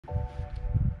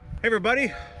Hey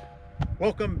everybody,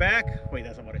 welcome back. Wait,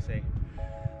 that's not what I say.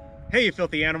 Hey you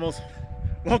filthy animals.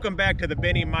 Welcome back to the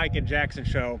Benny, Mike, and Jackson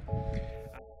show.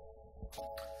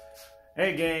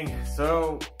 Hey gang,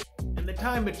 so in the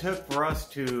time it took for us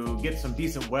to get some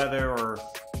decent weather, or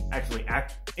actually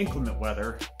inclement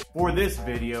weather, for this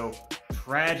video,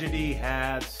 tragedy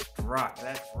has struck.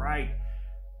 That's right,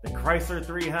 the Chrysler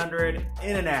 300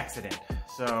 in an accident.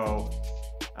 So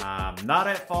not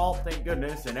at fault, thank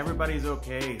goodness, and everybody's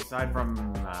okay aside from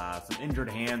some injured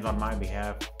hands on my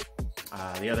behalf.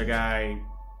 The other guy,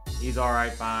 he's all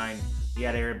right, fine. He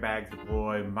had airbags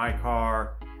deployed. My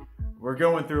car, we're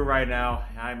going through right now.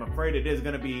 I'm afraid it is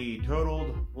going to be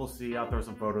totaled. We'll see. I'll throw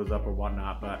some photos up or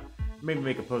whatnot, but maybe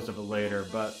make a post of it later.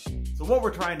 But so what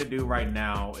we're trying to do right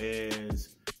now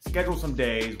is schedule some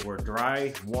days where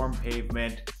dry, warm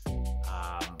pavement,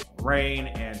 rain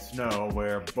and snow,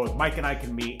 where both Mike and I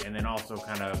can meet, and then also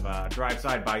kind of drive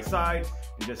side by side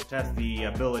and just test the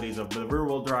abilities of the rear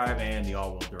wheel drive and the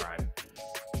all wheel drive.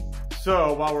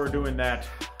 So while we're doing that,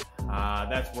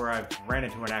 that's where I ran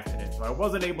into an accident. So I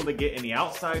wasn't able to get any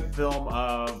outside film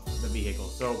of the vehicle.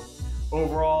 So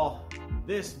overall,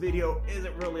 this video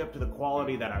isn't really up to the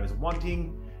quality that I was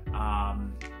wanting.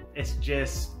 It's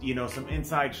just, you know, some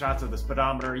inside shots of the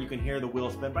speedometer. You can hear the wheel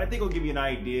spin, but I think it'll give you an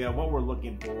idea of what we're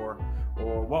looking for,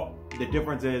 or what the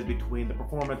difference is between the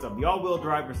performance of the all-wheel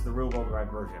drive versus the rear-wheel drive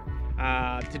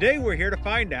version. Today we're here to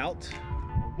find out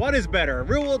what is better,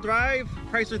 rear-wheel drive,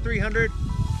 Chrysler 300,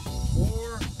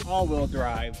 or all-wheel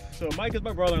drive. So Mike is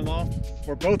my brother-in-law.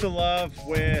 We're both in love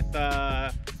with,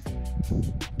 I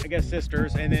guess,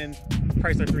 sisters, and then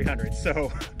Chrysler 300. So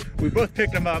we both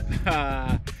picked them up,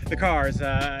 the cars,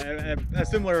 at a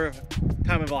similar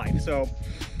time of life. So,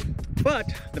 but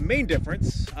the main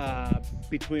difference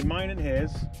between mine and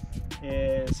his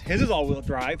is all-wheel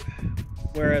drive,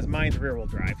 whereas mine's rear-wheel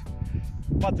drive.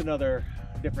 What's another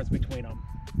difference between them?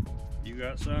 You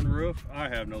got sunroof, I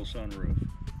have no sunroof.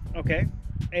 Okay,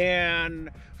 and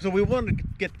so we wanted to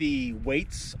get the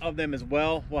weights of them as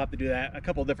well. We'll have to do that, a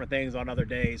couple different things on other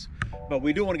days, but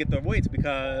we do want to get the weights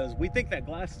because we think that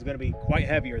glass is going to be quite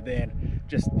heavier than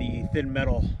just the thin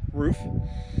metal roof.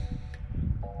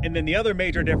 And then the other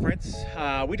major difference,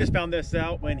 we just found this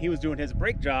out when he was doing his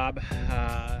brake job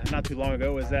not too long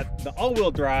ago, is that the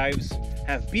all-wheel drives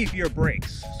have beefier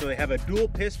brakes. So they have a dual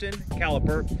piston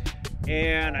caliper,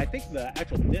 and I think the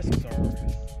actual discs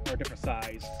are a different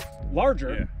size,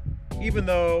 larger, yeah, even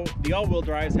though the all-wheel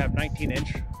drives have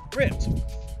 19-inch rims.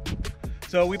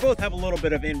 So we both have a little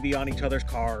bit of envy on each other's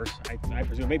cars. I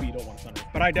presume maybe you don't want a sunroof,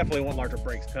 but I definitely want larger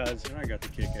brakes because... And I got the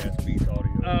kick-ass Beats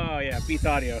audio. Oh yeah, Beats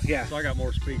audio, yeah. So I got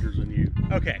more speakers than you.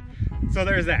 Okay, so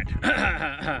there's that.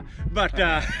 But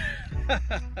yeah.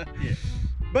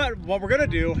 But what we're gonna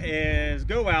do is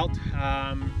go out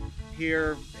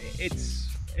here.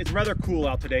 It's rather cool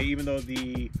out today, even though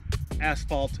the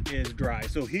asphalt is dry.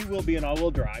 So he will be in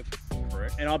all-wheel drive,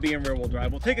 correct, and I'll be in rear-wheel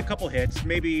drive. We'll take a couple hits,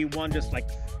 maybe one just like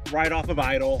right off of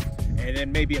idle, and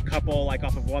then maybe a couple like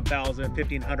off of 1,000,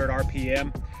 1,500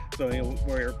 RPM. So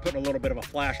we're putting a little bit of a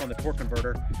flash on the torque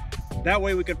converter. That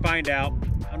way we can find out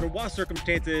under what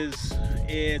circumstances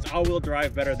is all-wheel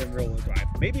drive better than rear-wheel drive.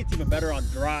 Maybe it's even better on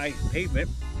dry pavement,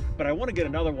 but I want to get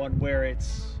another one where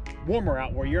it's warmer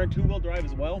out, where you're in two-wheel drive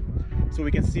as well, so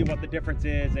we can see what the difference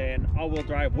is in all-wheel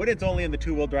drive when it's only in the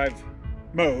two-wheel drive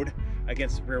mode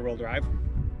against rear-wheel drive.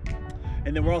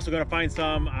 And then we're also going to find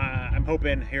some, I'm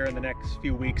hoping here in the next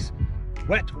few weeks,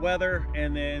 wet weather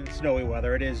and then snowy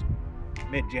weather. It is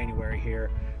mid-January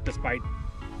here, despite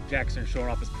Jackson showing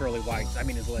off his pearly whites, I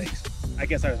mean his legs. I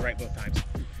guess I was right both times.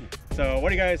 So what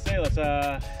do you guys say? Let's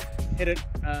hit it,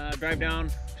 drive down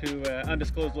to an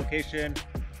undisclosed location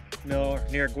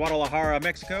near Guadalajara,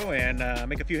 Mexico, and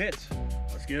make a few hits.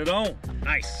 Let's get it on.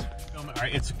 Nice. All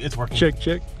right, it's working.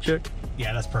 Check.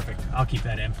 Yeah, that's perfect. I'll keep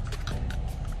that in.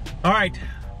 All right,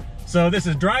 so this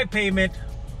is dry pavement,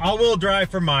 all-wheel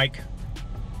drive for Mike.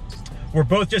 We're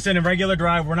both just in a regular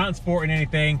drive. We're not sporting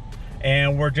anything,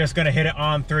 and we're just gonna hit it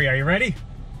on 3. Are you ready?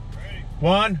 Ready.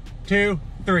 1, 2,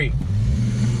 3.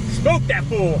 Smoke that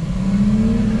fool.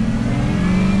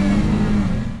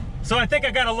 So I think I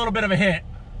got a little bit of a hit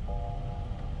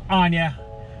on ya.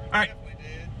 All right.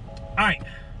 All right.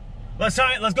 Let's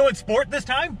go in sport this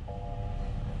time,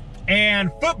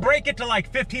 and foot brake it to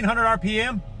like 1,500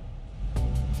 RPM.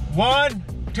 1,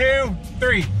 2,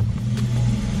 3.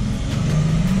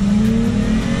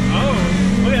 Oh,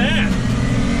 look at that.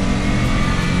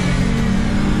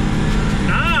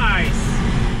 Nice.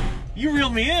 You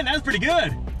reeled me in. That was pretty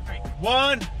good.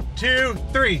 1, 2,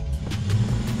 3.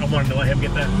 I wanted to let him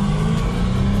get that.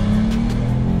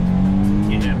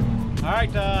 Get him. All All right,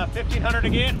 1500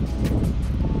 again.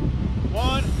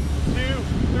 1, 2,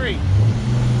 3.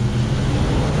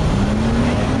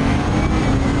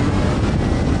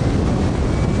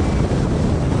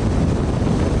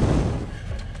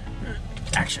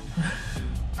 Action.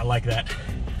 I like that.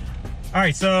 All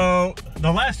right, so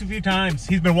the last few times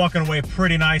he's been walking away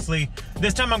pretty nicely.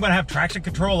 This time I'm gonna have traction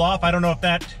control off. I don't know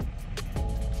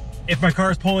if my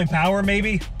car is pulling power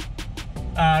maybe,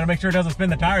 to make sure it doesn't spin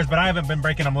the tires, but I haven't been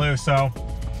breaking them loose, so.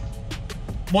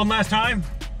 One last time,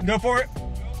 go for it.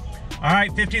 All right,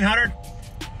 1500.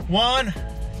 1,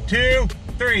 2,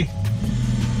 3.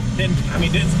 Didn't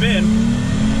spin.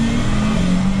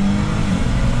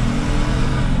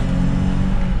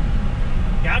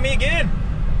 Got me again.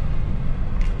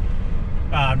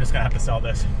 I'm just gonna have to sell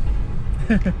this.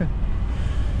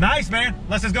 Nice, man.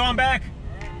 Let's just go on back.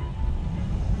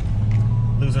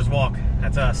 Losers walk.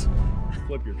 That's us.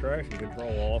 Flip your traction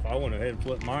control off. I went ahead and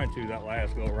flipped mine too that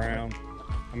last go around.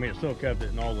 I mean, it still kept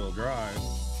it in all-wheel drive.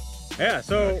 Yeah,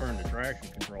 so I turned the traction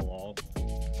control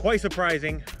off. Quite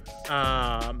surprising.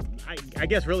 I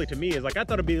guess really to me is like I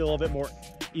thought it'd be a little bit more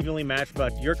evenly matched,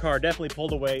 but your car definitely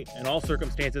pulled away in all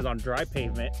circumstances on dry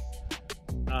pavement.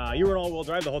 You were in all-wheel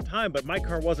drive the whole time, but my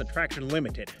car wasn't traction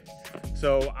limited.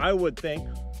 So I would think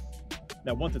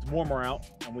that once it's warmer out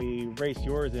and we race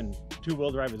yours in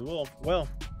two-wheel drive as well,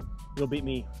 you'll beat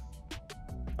me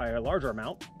by a larger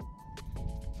amount.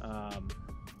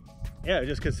 Yeah,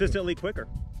 just consistently quicker.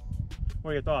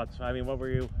 What are your thoughts? I mean, what were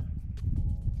you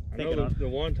thinking on? The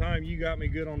one time you got me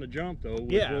good on the jump though was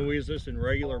when we was just in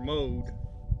regular mode,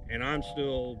 and I'm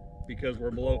still, because we're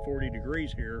below 40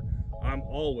 degrees here, I'm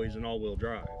always in all-wheel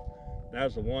drive.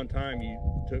 That's the one time you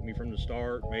took me from the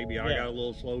start. Maybe I got a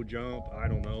little slow jump, I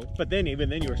don't know. But then even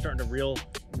then you were starting to real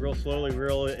slowly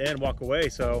reel in, walk away.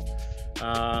 So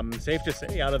safe to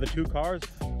say, out of the two cars,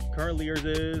 currently yours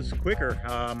is quicker.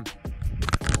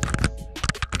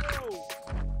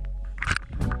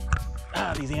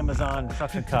 These Amazon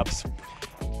suction cups.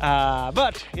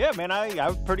 But yeah, man, I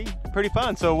was pretty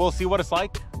fun. So we'll see what it's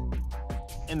like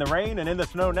in the rain and in the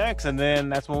snow next, and then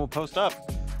that's when we'll post up.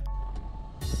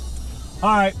 All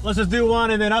right, let's just do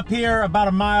one, and then up here about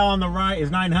a mile on the right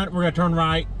is 900. We're gonna turn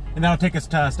right, and that'll take us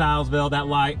to Stylesville, that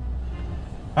light.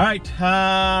 All right,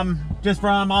 just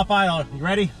from off idle. You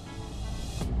ready?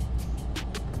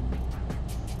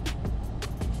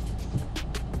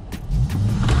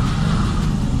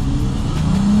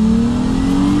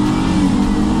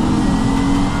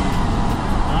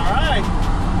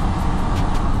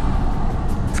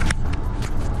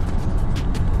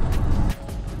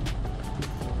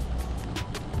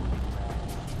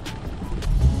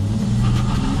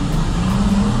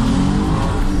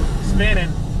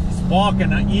 Spinning, it's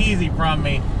walking easy from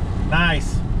me.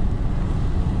 Nice.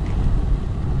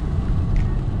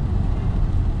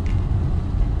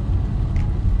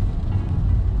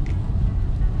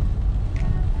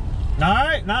 All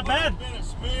right, not bad. Been a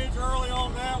smidge early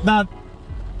on that one.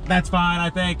 That's fine, I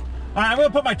think. All right, I'm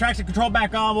gonna put my traction control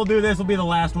back on. We'll do this. Will be the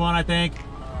last one, I think.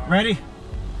 Ready?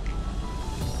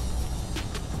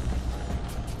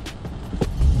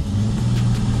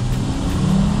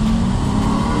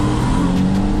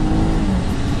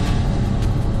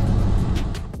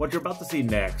 What you're about to see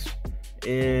next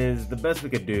is the best we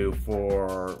could do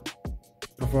for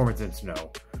performance in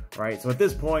snow, right? So at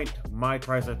this point, my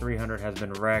Chrysler 300 has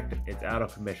been wrecked. It's out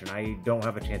of commission. I don't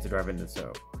have a chance to drive in the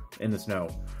snow.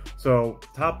 So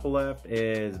top left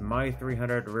is my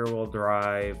 300 rear-wheel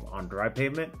drive on dry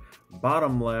pavement.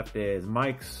 Bottom left is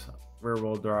Mike's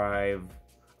rear-wheel drive,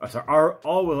 our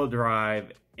all-wheel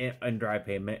drive in dry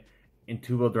pavement in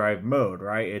two-wheel drive mode,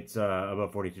 right? It's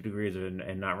above 42 degrees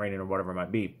and not raining or whatever it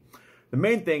might be. The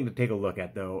main thing to take a look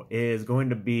at, though, is going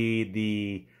to be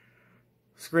the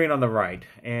screen on the right,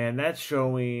 and that's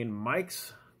showing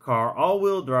Mike's car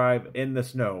all-wheel drive in the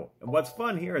snow. And what's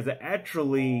fun here is it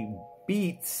actually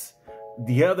beats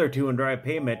the other two in dry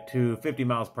pavement to 50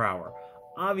 miles per hour.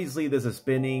 Obviously, this is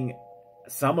spinning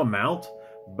some amount,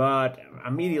 but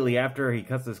immediately after he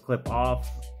cuts this clip off,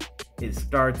 it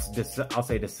starts, I'll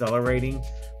say, decelerating,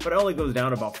 but it only goes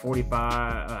down about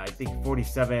 45, I think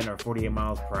 47 or 48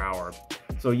 miles per hour.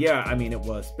 So yeah, I mean, it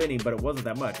was spinning, but it wasn't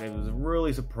that much. It was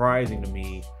really surprising to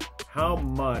me how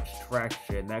much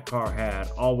traction that car had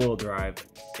all-wheel drive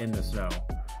in the snow.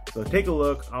 So take a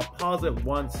look. I'll pause it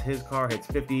once his car hits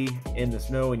 50 in the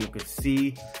snow, and you can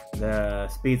see the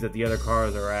speeds that the other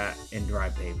cars are at in dry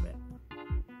pavement.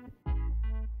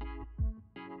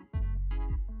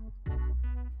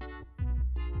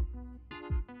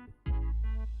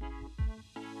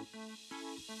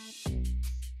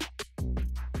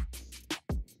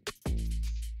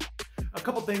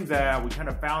 couple things that we kind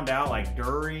of found out like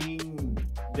during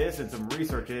this and some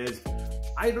research is,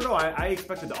 I don't know, I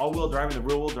expected the all-wheel drive and the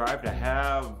rear-wheel drive to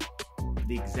have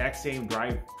the exact same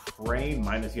drive frame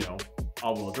minus, you know,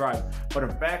 all-wheel drive. But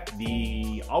in fact,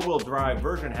 the all-wheel drive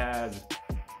version has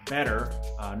better,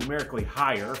 numerically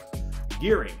higher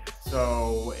gearing.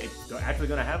 So it's actually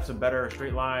going to have some better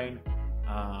straight line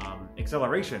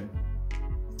acceleration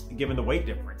given the weight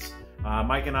difference.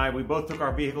 Mike and I, we both took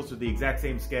our vehicles to the exact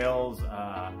same scales,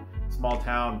 small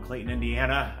town Clayton,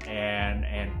 Indiana, and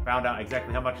found out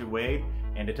exactly how much it weighed.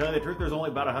 And to tell you the truth, there's only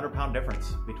about a 100-pound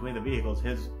difference between the vehicles.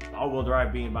 His all-wheel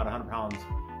drive being about 100 pounds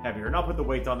heavier. And I'll put the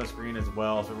weights on the screen as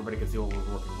well so everybody can see what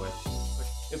we're working with.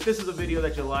 If this is a video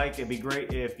that you like, it'd be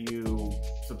great if you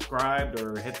subscribed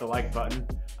or hit the like button.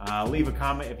 Leave a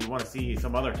comment if you want to see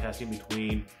some other testing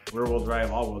between rear-wheel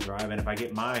drive, all-wheel drive, and if I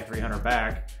get my 300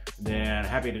 back, then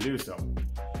happy to do so.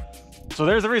 So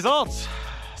there's the results.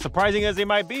 Surprising as they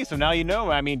might be, so now you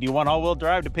know. I mean, do you want all-wheel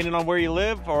drive depending on where you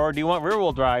live, or do you want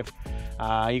rear-wheel drive?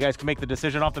 You guys can make the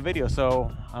decision off the video.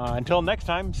 So until next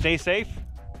time, stay safe,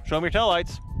 show them your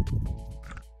taillights.